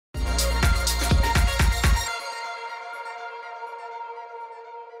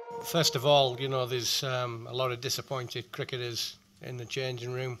First of all, you know, there's a lot of disappointed cricketers in the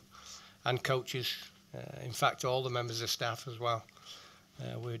changing room and coaches. In fact, all the members of staff as well.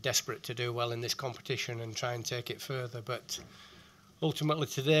 We're desperate to do well in this competition and try and take it further, but ultimately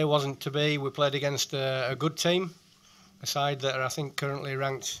today wasn't to be. We played against a good team, a side that are, I think, currently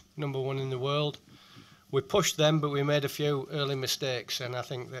ranked #1 in the world. We pushed them, but we made a few early mistakes, and I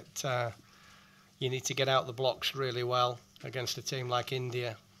think that you need to get out the blocks really well against a team like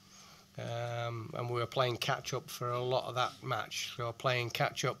India. And we were playing catch-up for a lot of that match. So playing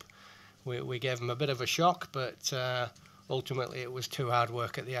catch-up, we gave them a bit of a shock, but ultimately it was too hard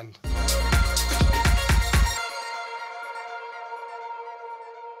work at the end.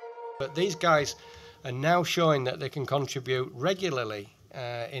 But these guys are now showing that they can contribute regularly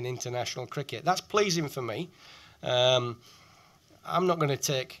in international cricket. That's pleasing for me. I'm not going to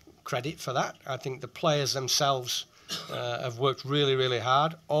take credit for that. I think the players themselves have worked really, really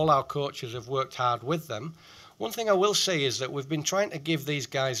hard. All our coaches have worked hard with them. One thing I will say is that we've been trying to give these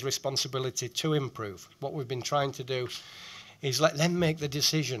guys responsibility to improve. What we've been trying to do is let them make the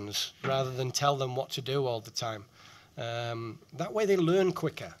decisions rather than tell them what to do all the time. That way they learn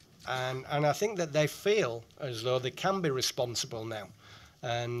quicker. And I think that they feel as though they can be responsible now.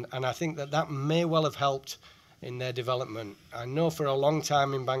 And I think that that may well have helped in their development. I know for a long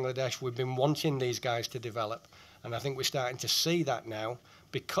time in Bangladesh we've been wanting these guys to develop, and I think we're starting to see that now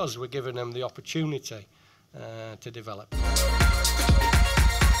because we're giving them the opportunity to develop.